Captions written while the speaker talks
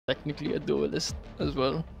technically a duelist as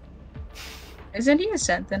well. Isn't he a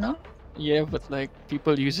sentinel? Yeah, but like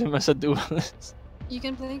people use him as a duelist. You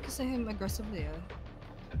can play him aggressively.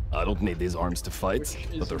 I don't need these arms to fight,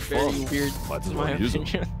 but they're very fun. weird, Might as in well my use them.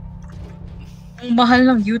 opinion. Ang mahal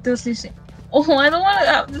ng utils. Oh, I don't want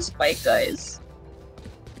to have the spike, guys.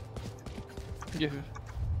 Yeah.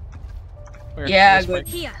 Yeah, good.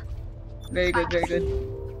 Here. Very good, very good.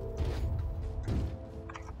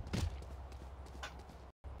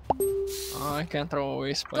 Oh, I can't throw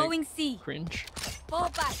away spike. Going C. Cringe. Fall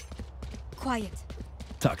back. Quiet.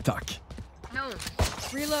 Tack, tack. No.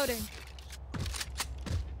 Reloading.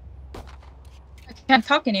 I can't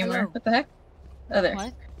talk anymore. Hello. What the heck? Oh, there.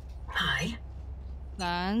 What? Hi.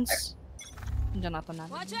 Lance. Diyan natin natin.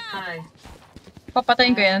 Watch out. Hi.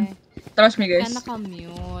 Papatayin ko yan. Trust me, Kaya guys.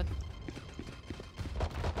 naka-mute.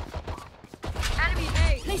 Enemy A.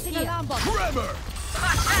 Placing alarm bot. Trevor!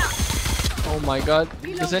 Oh my god.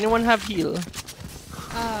 Does anyone have heal?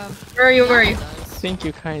 Where are you? Where are you? Thank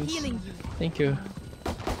you, kinds. Healing you. Thank you.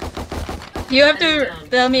 You have to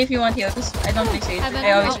tell me if you want heal, because I don't think Sage.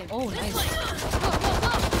 I always... Oh, nice.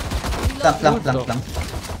 Lang.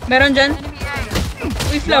 Meron dyan?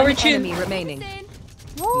 We flower chill. Enemy remaining.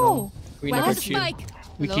 Whoa! We Who never has the chill. spike?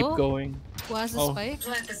 We keep Hello? going. Who has the Oh. spike?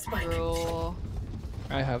 Bro. Bro.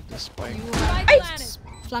 I have the spike. You have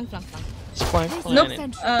flank. Spike Nope.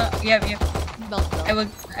 planet. Yeah. Belt.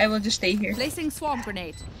 I will just stay here. Placing swarm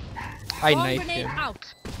grenade. I Swarm knifed grenade him. out.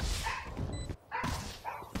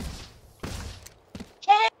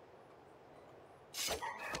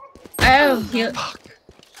 I have heal.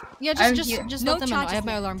 Yeah, I'm just here. just No let them know. I charges have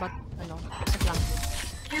my alarm bot. Ano, sa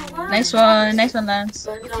flank. Nice one, Lance.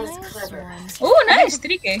 Nice one. Oh, nice,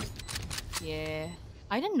 3K. Yeah.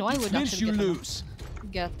 I didn't know I would Snitch actually you get, loose.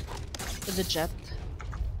 get the jet.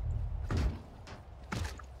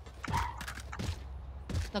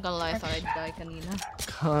 Not gonna lie, I thought I'd die kanina.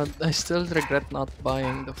 God, I still regret not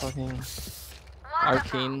buying the fucking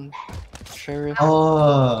arcane sheriff.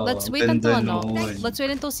 Oh, Let's wait until ganda ano. nun. Let's wait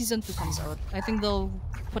until season 2 comes out. I think they'll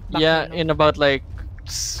put back Yeah, ano. in about like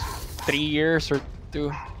 3 years or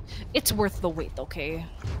 2. It's worth the wait, okay?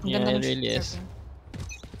 Ang Yeah, ganda it ng really is. sheriff.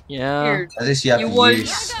 Yeah. Here. At least you have You won.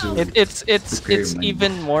 years to It's prepare man.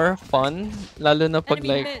 even more fun, lalo na pag Enemy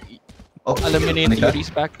like Oh, eliminate Monica? theories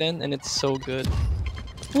back then, and it's so good.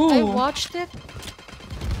 I Ooh. watched it.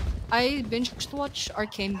 I binge watched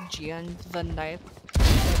Arcane Gian the night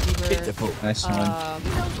that we Pitiful. Nice one.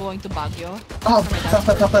 were going to Baguio. Oh,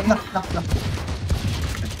 knock.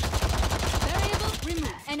 Variable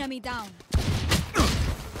remove. Enemy down.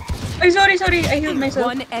 Ay, sorry. I healed myself.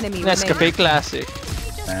 One enemy Nescafe Classic.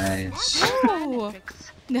 Nice. Oh,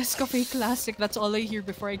 Nescafe Classic. That's all I hear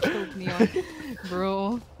before I killed Neon.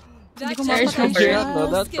 Bro. Hindi ko There's no mapatay Did you siya. not know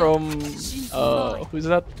that from who's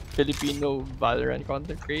that Filipino Valorant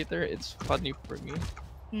content creator? It's funny for me.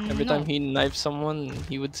 Every time he knifes someone,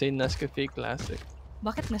 he would say Nescafe Classic.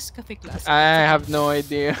 Bakit Nescafe Classic? I have no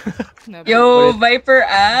idea. Never. Yo, Viper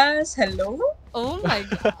ass. Hello? Oh my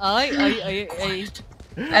god. Ay.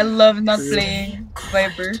 I love not playing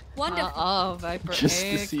Viper. Wonderful. Viper. Just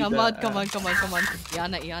to see Come that. on.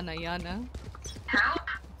 Yana.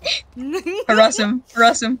 Harass him.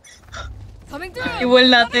 Coming through. Iwal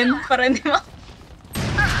natin para hindi ma...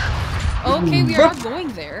 Okay, we are not going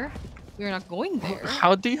there.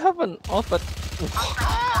 How do you have an off at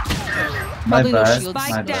My Probably no bad. shields. My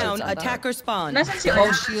Spike bad. down. Attacker spawn. Nasaan si No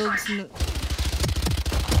Osh? shields.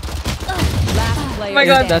 Last player. my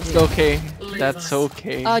God. That's okay. That's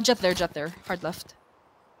okay. Jet there. Hard left.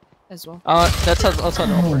 As well. That's also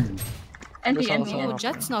an offer. NT. Oh,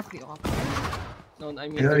 Jet's not the op. No, I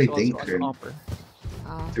mean You already there's think, also an right? offer.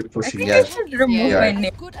 You're I pushing, think I yeah. should remove Yeah. my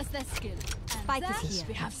name. Good as their skill. Spike is here.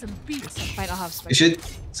 We have some beats. Fine, I'll have You spike.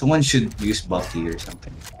 someone should use Bucky or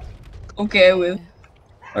something. Okay, I will.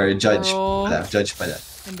 Or Judge Bro. pala. Judge pala.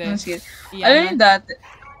 Hindi. Sige. Iyan Alam na. niyo dati?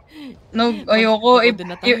 No, ayoko. Pagod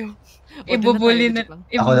na tayo. Ibubuli na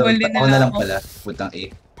Ako na lang ako. pala. Putang A.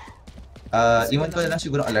 Iwan ko na lang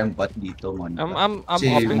siguro alarm bot dito, Monica. I'm Kasi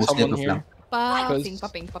offering most someone of here. lang.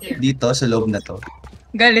 Paping. Dito, sa loob na to.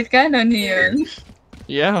 Galit ka na niyon.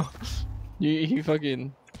 Yeah. You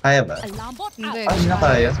fucking Kaya ba? Alarm bot Hindi. out. Hindi na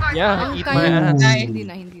kaya. yeah. Eat my Kaya ass. na.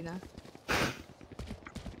 Hindi na.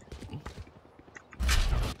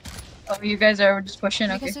 Oh, you guys are just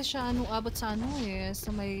pushing, Hindi okay? kasi siya abot sa sa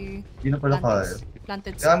may Hindi na pala kaya.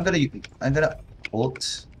 planted Kaya I'm gonna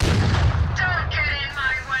ult.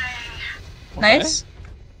 Nice.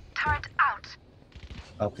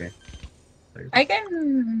 Okay. I can...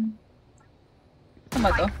 Ano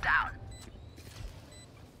ba to?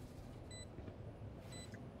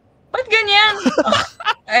 Ba't ganyan?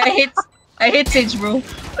 I hate Sage, bro.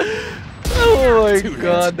 Oh my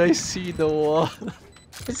god, I see the wall.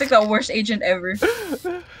 It's like the worst agent ever.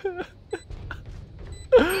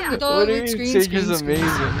 Good old What do you mean? screen, Sage screen, is screen.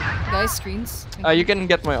 amazing. Guys, screens. You can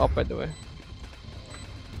get my op by the way.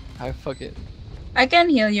 I fuck it. I can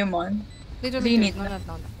heal you, Mon. Later, Do you need no, no,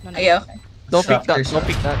 no, no, no. Yeah, okay. Don't pick that. Raptors, Don't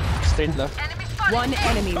pick that. Straight left. One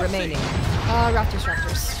enemy remaining. Raptors,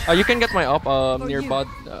 Raptors. You can get my op near you. bot.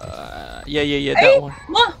 Yeah, Hey, that one.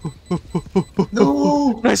 Ma!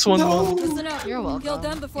 No! Nice one, No! Mom. Listen up. You're welcome. Kill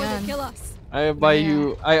them before Yan. they kill us. I buy Yeah. you.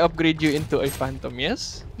 I upgrade you into a phantom.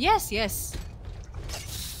 Yes. Yes, yes.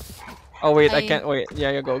 Oh wait, I I- can't wait.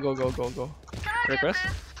 Yeah, go. Request.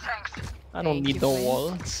 I don't Thank need you, no friend.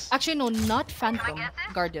 walls. Actually, no, not Phantom.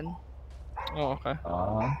 Guardian. Oh okay.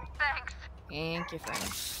 Thank you, friend.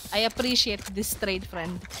 I appreciate this trade,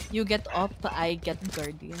 friend. You get up, I get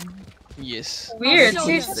Guardian. Yes. Weird. Show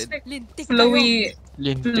She's you. just like Lintik flowy,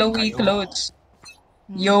 Lintik flowy kayo. clothes.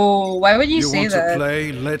 Yo, why would you, You say want to that?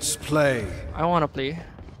 play? Let's play. I wanna play.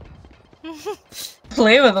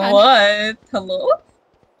 Play with what? Hello?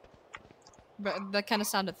 But that kind of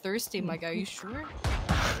sounded thirsty, my guy. Are you sure?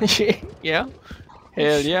 Yeah.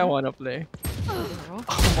 Hell yeah, I wanna play. Bro?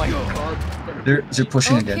 Oh my god. They're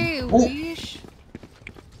pushing again. Okay, Oh, wish.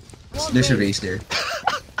 there's a race there.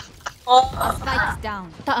 Oh, Spikes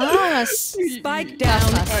down. Taas! Spike down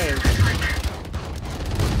A.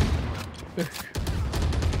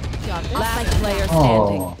 Last player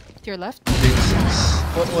standing. Oh, To your left. they're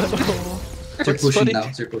What's pushing funny?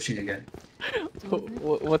 now. They're pushing again.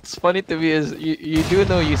 What's funny to me is you do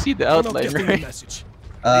know you see the I'm not outline, getting the right? message.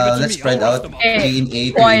 Let's me, spread I'll out. watch them all. 3 in A,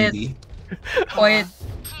 3 Quiet. in B. quiet.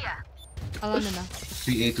 Alam na na.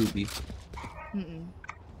 3 A, 2 B. Mm-mm.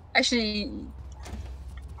 Actually,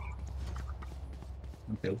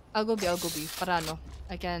 Okay, I'll go B. Para ano,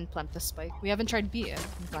 I can plant the spike. We haven't tried B I'm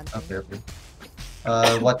planting.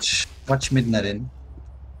 okay. Watch mid na rin.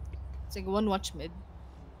 It's like one watch mid.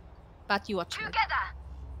 Pat, you watch mid.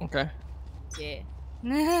 Okay. Yeah.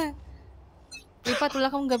 Uy, Pat,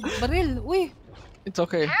 wala kang baril. Uy! It's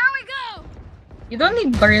okay. you don't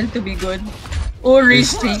need barrel to be good. Or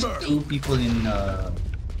There's risky. 2 people in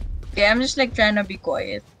Okay, I'm just like trying to be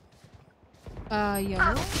quiet.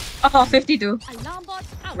 Yellow? Oh, 52. Alarm bot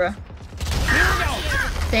out. Bruh.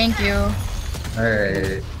 Thank you.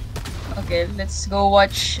 Alright. Okay, let's go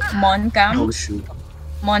watch Mon Cam. Oh shoot.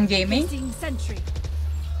 Mon Gaming. Placing sentry.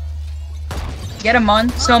 Get him, Mon.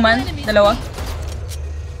 Snowman. Dalawa.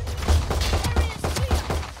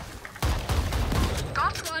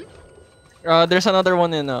 Got one. There's another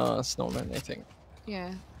one in Snowman, I think.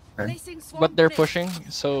 Yeah. Placing swarm But they're grenade. pushing,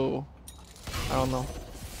 so I don't know.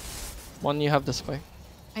 One, you have the spike.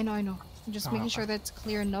 I know. I'm just making sure that it's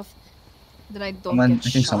clear enough that I don't Someone, I get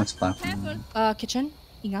think shot. someone's planting. Kitchen?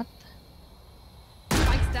 Ingat.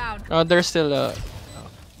 Spikes down. There's still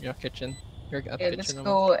your kitchen. You're at Okay, let's kitchen.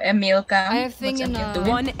 go Emil Cam. I have thing What's in Emil doing?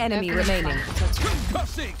 One enemy remaining.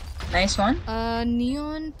 Cuffsing. Nice one.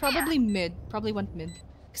 Neon, probably mid. Probably went mid.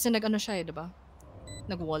 Kasi nag-ano siya diba?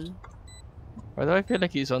 Nag-wall. Why do I feel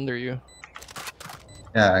like he's under you?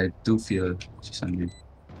 Yeah, I do feel she's on me.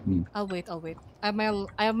 I'll wait. I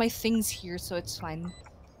have my things here, so it's fine.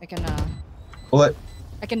 I can What?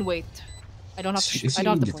 I can wait. I don't have to. Is I she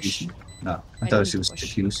don't have to push. diffusing? No, I I thought don't she need was to push.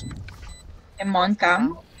 diffusing. And Mon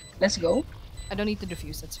Cam. Let's go. I don't need to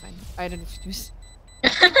defuse. That's fine. I don't defuse.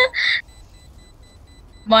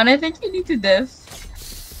 Mon, I think you need to def.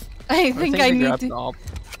 I think I they need grabbed to. the op.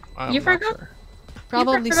 I'm You not forgot? sure.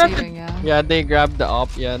 Probably forgot to- saving. Yeah. Yeah, they grabbed the op.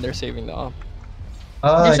 Yeah, they're saving the op.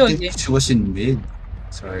 I showed think you. she was in mid.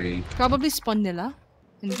 Sorry. Probably spawn nila.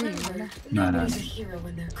 Hindi. Wala. No.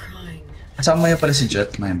 Kasama niya pala si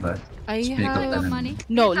Jet, my bad. I Speak up have na money.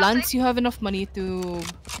 no. Lance, you have enough money to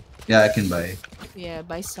Yeah, I can buy.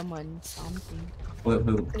 buy someone something. Who?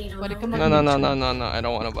 Pwede ka No, I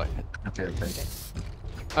don't want to buy it. Okay.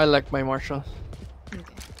 I like my Marshall. Okay.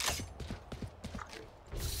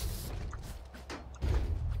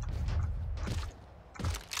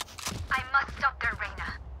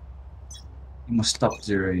 You must stop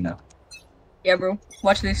zero now. Yeah, bro.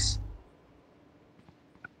 Watch this.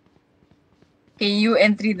 Okay, you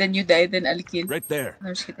entry, then you die, then I'll kill. Right there.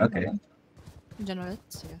 I'm just kidding. Okay. hold on. General,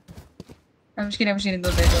 yeah. I'm just kidding.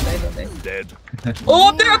 Don't die. Dead. Oh,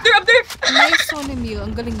 up there! Nice one, Emil.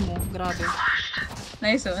 Ang galing mo. Grabe.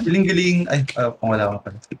 Nice one. Galing. Ay, kung wala ka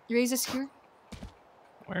pala. Raise is here.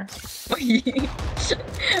 Where?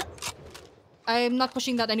 I'm not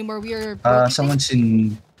pushing that anymore. We are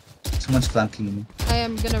rotating. Someone's flanking. I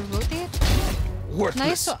am gonna rotate.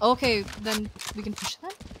 Worthless. Nice. Okay, then we can push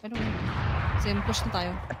that. I don't know. Same, push na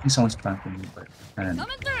tayo. I think someone's planting me, but I don't know.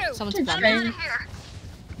 Coming through. Someone's Just planning. trying.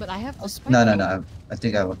 But I have the spike. No. though. I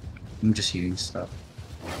think I'm just hearing stuff.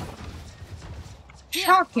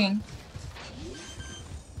 Shocking.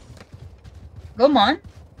 Go on.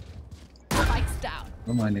 Spikes down.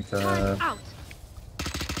 Oh, Monica. Out.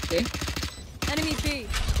 Okay. Enemy B.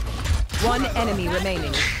 One enemy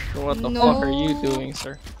remaining. What the No. fuck are you doing,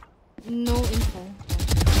 sir? No info.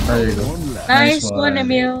 There you go. One left. Nice Nice one, one.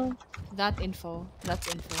 Emil. That info. That's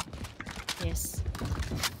info. Yes.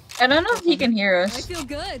 I don't know if he can hear I us. feel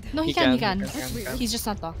good. No, he He can. can. He's just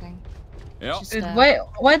not talking. Yeah. Just, Why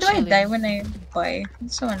do I chilling. die when I buy?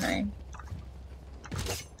 It's so annoying.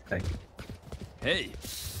 Hey.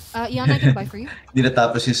 Ian, I can buy for you. Di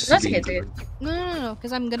natapos yung That's okay, sige. No.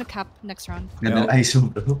 Because I'm gonna cap next round. Ganda ng eyes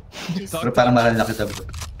mo, bro. Please. Pero parang mahal na kita, bro.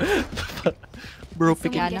 Bro,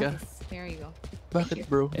 pikit Yeah, ka. there you go. Bakit,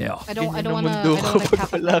 bro? Yeah. I don't Ganyan wanna ang mundo kapag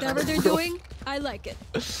cap wala ka, Whatever they're bro. doing, I like it.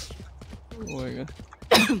 Oh my god.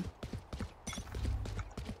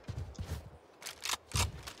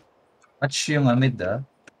 Watch yung mid, ah.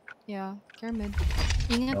 Yeah, care mid.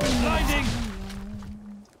 Ingat Oh. din.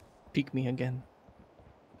 Peek me again.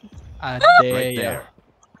 Right Adea. there.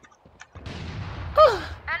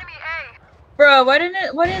 Bro, why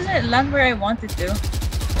doesn't it land where I want it to?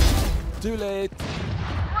 Too late.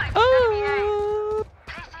 Oh.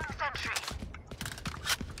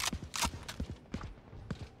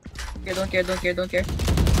 Okay, don't care.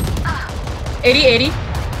 80.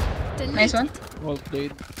 Delete. Nice one. Well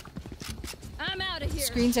played. I'm out of here.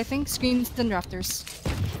 Screens, I think. Screens and rafters.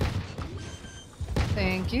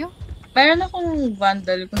 Thank you. Mayroon akong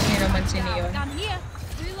vandal kung sino man si Neon. I'm here.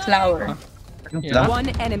 Reloading. Flower. Yung Yeah. plan. One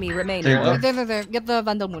enemy remaining. There you go. There. Get the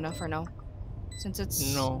vandal muna for now. Since it's...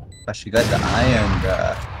 No. Ah, she got the iron,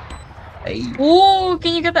 Ay. Ooh,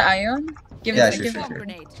 can you get the ion? Give Yeah, it sure, give sure, it. sure.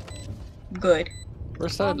 Grenade. Good.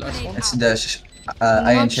 Where's that last one? That's the I'm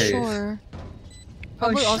iron not sheriff. sure. Oh,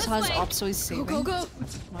 Probably shit. also has ops, so he's saving. Go.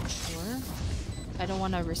 Not sure. I don't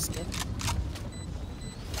wanna risk it.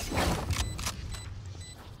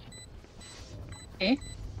 Okay.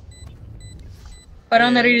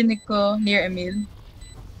 Parang Yeah. naririnig ko near Emil.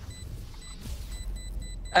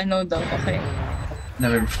 Ano daw, okay.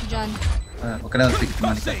 Never. John, Huwag ka na pick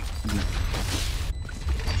Monica.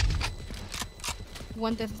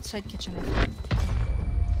 one side kitchen. I think.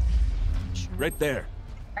 Sure. Right there.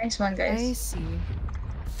 Nice one, I guys. see.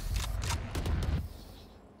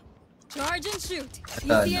 Charge and shoot.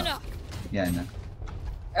 Ito, Easy ano. enough. Yan na.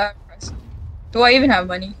 Request. Do I even have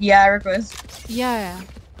money? Yeah, request. Yeah.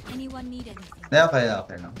 Anyone need anything? Okay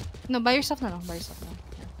lang. No, buy yourself na lang.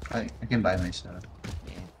 Yeah. I can buy myself.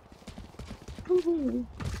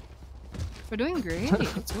 We're doing great.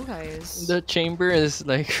 Let's go, guys. The chamber is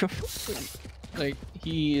like, like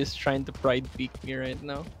he is trying to pride peek me right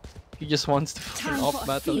now. He just wants to fucking off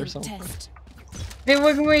battle or something. Hey,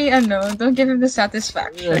 wag mo don't give him the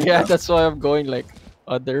satisfaction. Yeah, that's why I'm going like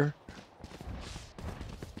other.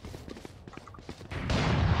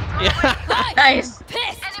 Yeah. Nice!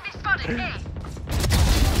 Pissed. Enemy spotted. A.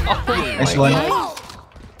 Nice one.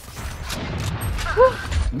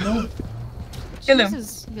 No. Kill him.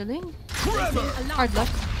 Jesus, galing. Hard luck.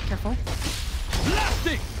 Careful.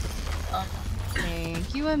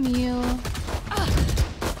 Thank you, Emil.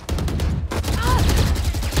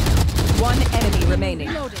 One enemy remaining.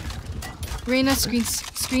 Reloading. Reina,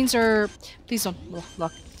 screens are... Please don't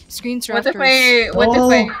block. Screens are What if afters. I Oh.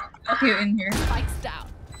 lock you in here? Spikes down.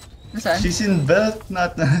 Nasaan? She's in belt,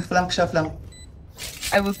 not flank siya, flank.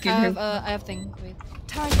 I will kill him. I have thing. Wait.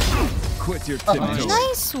 Quit your Oh, tiptoeing.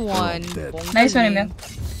 Nice one. dead. Nice one, Emil.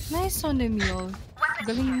 Nice one, Emil.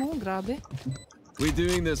 Galing mo, grabe. We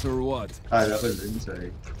doing this or what? Kala ko din,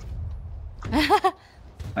 sorry.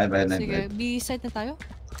 My bad. Sige, B-side na tayo?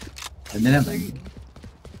 Hindi naman.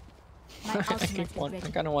 I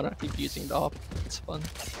kind of want to keep using the op. It's fun.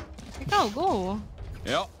 Ikaw, go.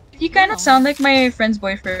 Yeah. You kind of sound like my friend's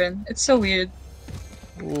boyfriend. It's so weird.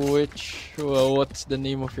 What's the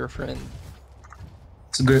name of your friend?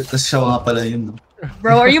 Tapos siya nga pala yun, no?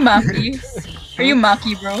 Bro, are you Maki? Are you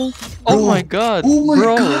Maki, bro? Oh my god! Oh my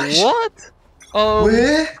bro, gosh! what?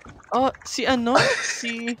 Weh? Si ano?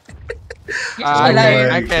 Si... You're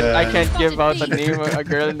alive. I can't give out a name, a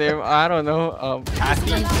girl name. I don't know.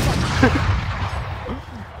 Kathy?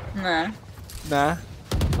 Nah. Nah.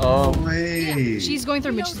 Way. She's going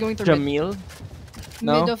through mid. She's going through mid. Jamil?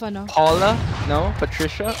 No. Mid of ano. Paula? No.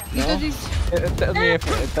 Patricia? Dito, No. this. Tell me if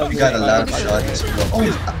You got a lot of shots, bro.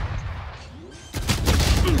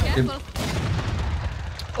 Careful.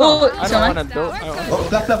 Oh, I don't someone? wanna do. I wanna Oh,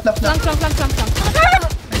 flap. Flank.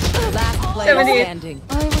 Last player 78. standing.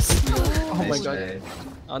 I was slow. Oh Oh my Nice god. try.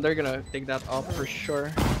 Oh, they're gonna take that off for sure.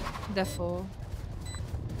 Defo.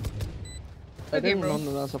 I Okay, didn't bro. know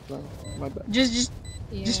the last plan. My bad. Just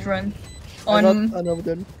Yeah. run. I got On. another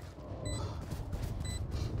gun.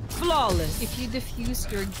 Flawless. If you defuse,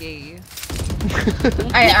 you're gay.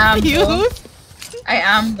 I am though. Defuse? I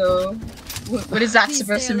am though. What is that Please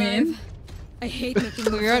supposed stay to mean? alive. I hate making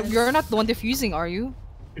new You're, friends. you're not the one defusing, are you?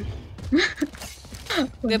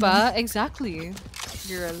 Diba? Exactly.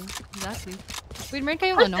 Girl. Exactly. Wait, meron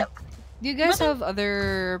kayong ano? Do you guys have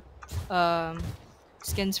other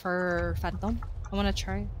skins for Phantom? I wanna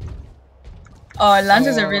try. Oh, Lance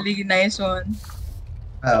is a really nice one.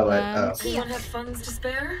 Oh, what? Lance. Anyone have funds to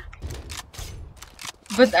spare?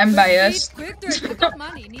 But I'm biased. Quick, you got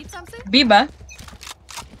money. Need something? Biba?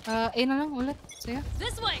 Eh na lang ulit. Saya.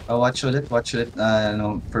 This way. Oh, watch ulit.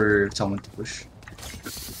 No, for someone to push.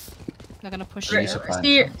 Not gonna push Right. you. Isa pa.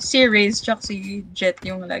 Si Raze tsaka si Jet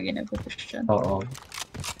yung lagi nagpupush dyan. Oo.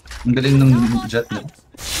 Ang galing ng jet mo.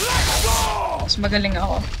 Mas magaling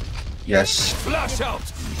ako. Yes. I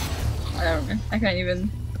don't know. I can't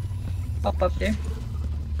even pop up there.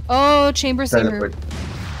 Oh, chamber saver. Teleport.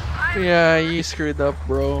 Yeah, you screwed up,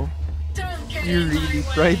 bro. You really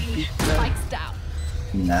tried peek that. Spikes down.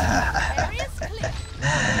 Nah. Area's clear.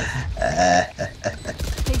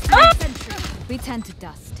 Facing sentry. We tend to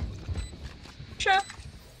dust. Siya.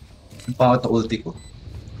 Ang pangat na ulti ko.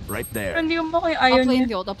 Right Pero there. hindi mo kayo I'll ayaw play in niya.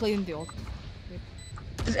 the ult. I'll play in the ult.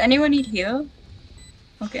 Does anyone need heal?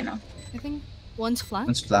 Okay, no. I think one's flank.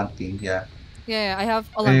 One's flanking, yeah. Yeah, I have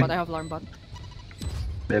alarm bot. I have alarm bot.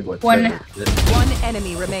 Bebot. One. One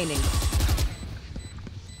enemy remaining.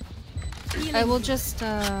 I will just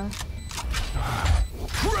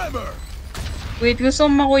Wait, gusto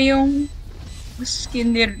mo ko yung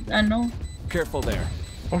skin ni ano? Careful there.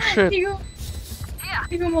 Oh shit.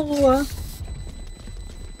 Hindi ko makuha.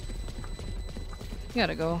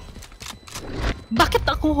 gotta go. Bakit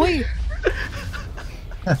ako, hoy?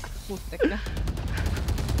 Putek na.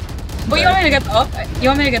 Oh, you want me to get off? You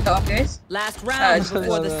want me to get off, guys? Last round just-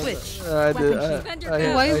 before the switch.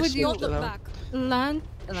 Why would you- Don't look back.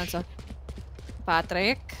 Lanza.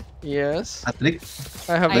 Patrick? Yes. Patrick?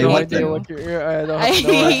 I have I no hate idea you. what you're. I don't I have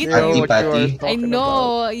no hate idea you. what you are Patty. I talking about.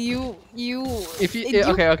 know you. If you, you-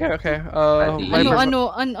 okay. Patty. Viper,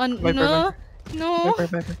 No. No.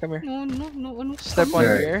 Viper, come here. No. Step on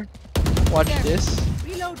Sure. here. Watch this.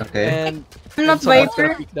 Okay. And I'm not someone's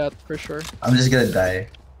Viper. gonna peek that for sure. I'm just gonna die.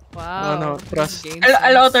 Wow. No, trust. game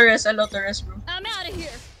I'll sense. auto rest, bro. I'm out of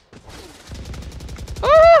here.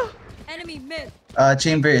 Ah! Enemy mid.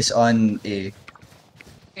 Chamber is on A.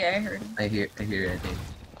 Yeah, I heard. I hear it.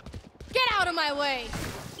 Get out of my way.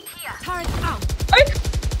 Turret out. Ay!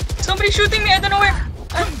 Somebody shooting me, I don't know where.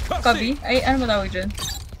 Copy. Ay, ano ba tawag dyan?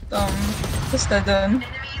 Basta dun.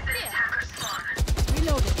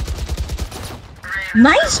 Reloaded.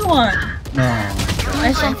 Nice one! No.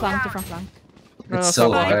 Nice Different one. flank. It's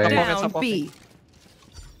so stop hard. walking, Down stop walking. B.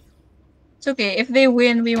 It's okay. If they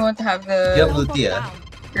win, we won't have You have the ulti, ah.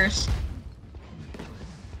 curse.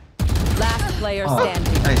 Last player Oh,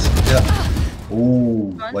 standing. nice. Yeah.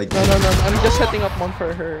 Ooh. Why? No. I'm just setting up one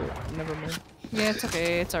for her. Never mind. Yeah, it's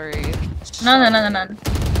okay. It's alright. No.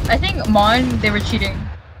 I think Mon, they were cheating.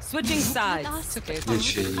 Switching sides. It's okay. Good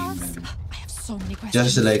shame, man. I have so many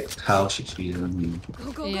questions. Just like how she cheated on me.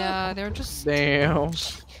 Go. Yeah, they're just Damn.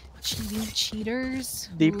 cheating cheaters.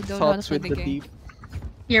 Deep who don't know how to thoughts play with the game. deep.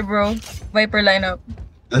 Here, bro. Viper lineup.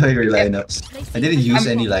 Your lineups. I didn't use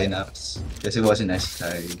I'm- any lineups because it wasn't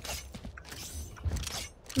necessary.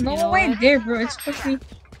 No You know way what? there, bro. It's supposed to be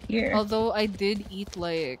here. Although I did eat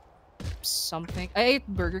like something. I ate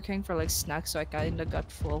Burger King for like snacks, so I kinda got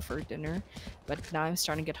full for dinner. But now I'm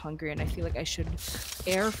starting to get hungry, and I feel like I should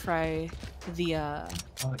air fry the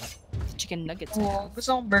chicken nuggets. I Oh, have.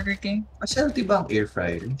 gusto kong Burger King. Mas healthy ba ang air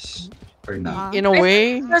fryers? Or not? In a I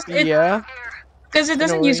way, think it- yeah. Because it In a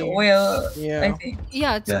doesn't use way, oil, I Yeah. think.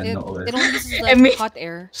 Yeah, Yeah, it no, only uses I like mean- hot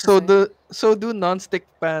air. So kasi. do non-stick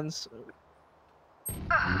pans.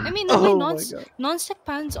 I mean, Oh no, my god. non-stick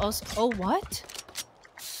pans also. Oh, what?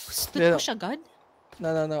 Split Yeah. push agad?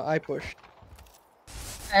 No. I pushed.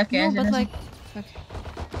 Okay, No, but like, okay.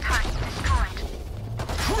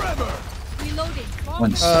 Reloading.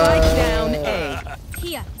 Once. Spike down A.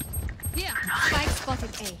 Here. Spike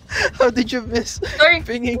spotted A. How did you miss sorry.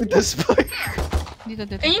 pinging the spike? Dito.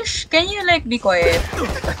 Can you like be quiet?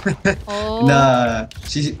 Oh, Nah,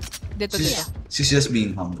 she's dito. just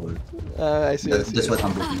being humble. I see. I see. That's what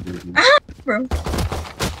humble people do. Bro.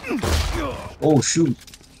 Oh shoot!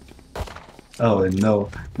 Oh no.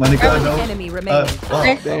 Monica, One no. enemy remaining. Wow.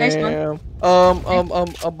 Nice one.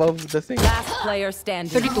 Damn. Above the thing. Last player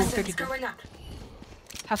standing. 32.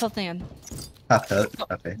 Half health na yan. Half health.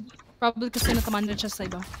 Okay. Probably kasi natamanda siya sa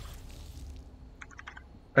iba.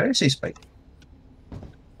 Where is his spike?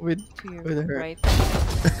 With To your her. right.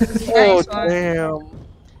 Oh Nice one. damn.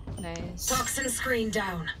 Nice. Toxin screen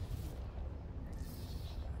down.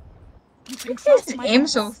 Aim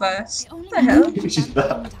so fast. What the hell?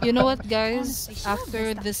 You know what, guys?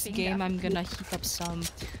 After this game, I'm gonna heat up some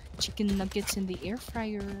chicken nuggets in the air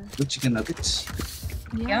fryer. Good chicken nuggets.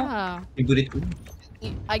 Yeah. Favorite ko.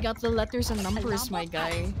 I got the letters and numbers, my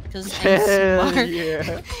guy. Because I'm Hell smart.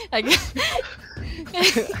 yeah. I got...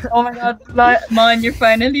 Oh my god, Mon, you're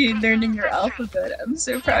finally learning your alphabet. I'm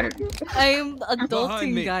so proud of you. I'm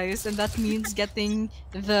adulting, guys, and that means getting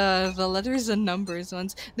the letters and numbers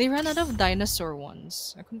ones. They ran out of dinosaur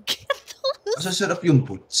ones. I couldn't get those. Mas sarap yung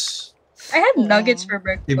boots. I had nuggets for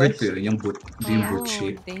Favorite breakfast. ko yun, yung boot. Yung boot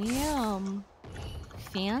shape. Damn.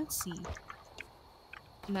 Fancy.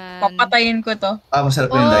 Man. Papatayin ko to. Masarap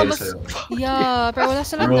na yung dinosaur. Yeah, pero wala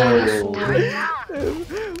silang Bro. dinosaur.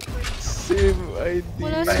 Same idea.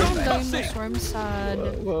 Wala silang dinosaur. I'm sad.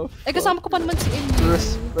 Well, Eh, kasama ko pa naman si Emil.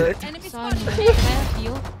 respect. Sana. Can I have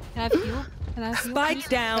heal? Can I have heal? Can I have heal? Spike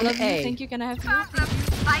please? down I love you. A. Thank you. Can I have heal?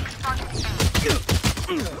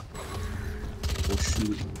 Oh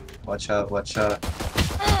shoot. Watch out, watch out.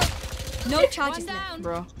 No charges Thank you. left.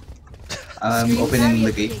 Bro. I'm opening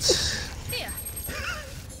the gates.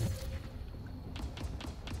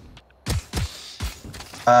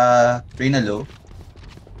 Reyna low.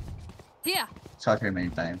 Here. Shot her many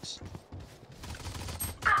times.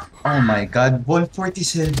 Oh my god,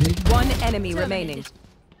 147? One enemy remaining.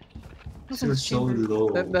 She was so low.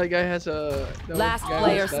 That guy has a. Last guy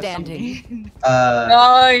player was last standing. seen-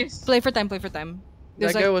 Nice. Play for time. Play for time. That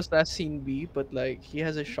There's guy like was last seen B, but like he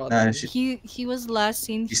has a shot. Nah, on she- he was last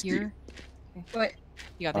seen He's here. Wait.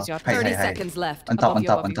 You got this. You got Hi, this. 30 hi. seconds left. On top, Above on you,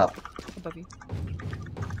 top, above on you. top. Above you.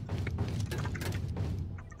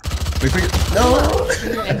 Wait for you. No!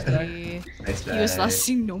 And Nice he was try. last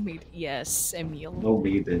seen no maid. Yes, Emil. No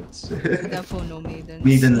maidens. Defo no maidens.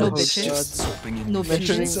 Maiden No loves. bitches. Soaping No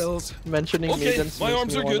Mentioning, bitches. mentioning Okay, maidens my makes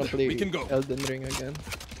arms me are wanna good. play We can go. Elden Ring again.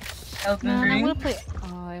 Elden Man, I Ring. wanna play.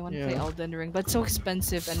 I wanna play Yeah. Elden Ring, but it's so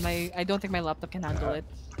expensive, and I don't think my laptop can handle it.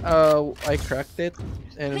 I cracked it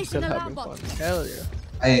and I'm Place still in the having fun. lava. Hell yeah.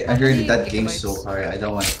 I heard that Gigabytes. game's so hard. I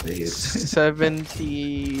don't want to play it.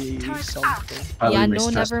 70 something. Probably Yeah, my no,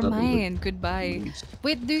 stress never level would mind. Goodbye. increase.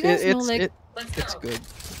 Wait, do you guys know like? it's good.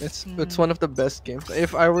 It's Mm. one of the best games.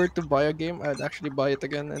 If I were to buy a game, I'd actually buy it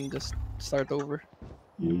again and just start over.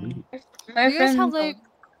 Mm. My Do you guys friend. have like?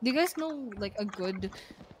 Do you guys know like a good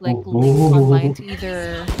like Oh. link online to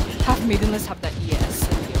either have maidenless, have that ES?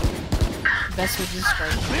 Best would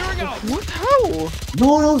describe. What? How?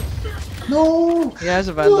 No, no, no! He has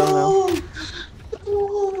a vandal now.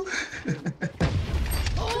 No!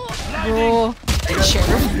 Bro,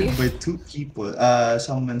 sheriff. Dave. By two people.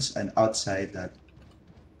 Someone's outside that.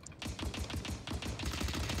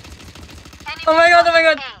 Oh my god, oh my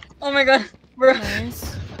god. Oh my god. Bro.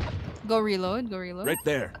 Nice. Go reload. Go reload. Right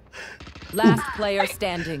there. Last player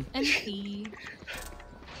standing. Empty.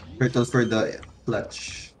 Turtle for the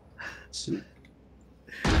clutch. So,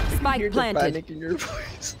 Spike Hear the planted. panic in your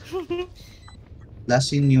voice. last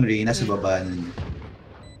scene yung Reyna sa baba nun.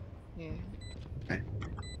 Yeah. Okay.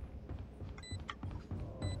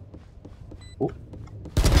 Oh.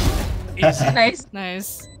 Nice.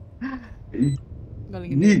 Nice. Eh.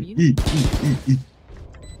 Galing in the mid.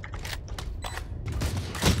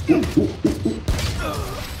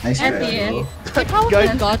 Nice At try, the end. bro. I probably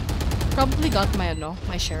Guy- probably got my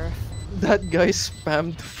my sheriff. That guy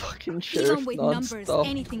spammed fucking sheriff Even with numbers, non-stop.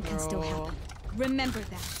 anything can still happen. Remember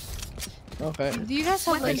that. Okay. Do you guys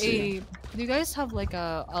have like Spicy. do you guys have like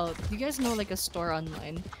do you guys know like a store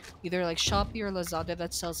online, either like Shopee or Lazada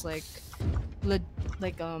that sells like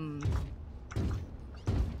like hard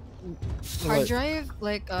What? drive,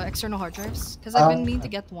 like external hard drives? Because I've been meaning to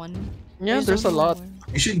get one. Yeah, I just there's a don't know lot. where.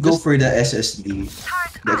 You should go for the SSD.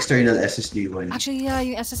 The external SSD one. Actually, yeah,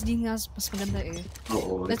 yung SSD nga mas maganda eh.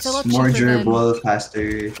 Oo, That's it's a lot more cheaper than- durable,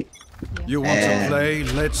 faster. You want to And- play?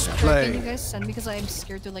 Let's Can play. you guys send me? Because I'm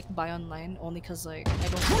scared to like buy online only because like I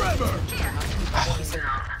don't.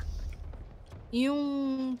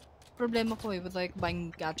 Yung problema ko eh with like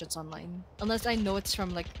buying gadgets online, unless I know it's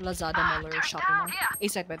from like Lazada Mall or Shopee Mall.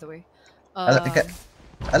 A-site by the way.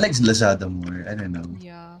 I like Lazada more. I don't know.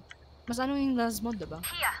 Yeah. Mas ano yung Lazmod, diba?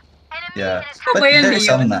 Yeah. Ano But ba yun, there's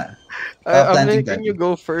Leon? some na. I'm planting letting you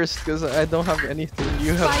go first because I don't have anything.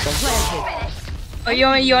 You have something. Oh,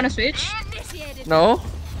 you wanna switch? No?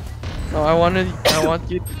 No, I want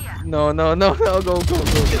you to... No, go.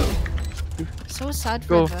 So sad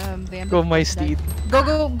Go. for them. They ended Go, up my dead. steed.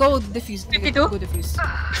 Go defuse. 52? Go defuse.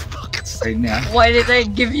 Right niya. Why did I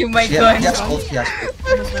give you my Yeah, gun? yes, ult, yes.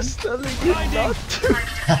 Just telling you not to.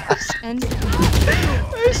 And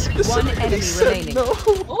One enemy remaining. No.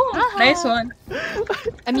 Oh, nice one.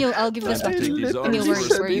 Emil, I'll give this back to you. Emil, where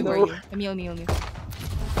are you? Where are you? Emil.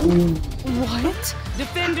 What?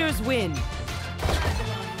 Defenders win.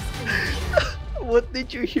 What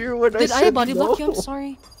did you hear when I Did said I body block no? you? I'm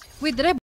sorry. Wait, did I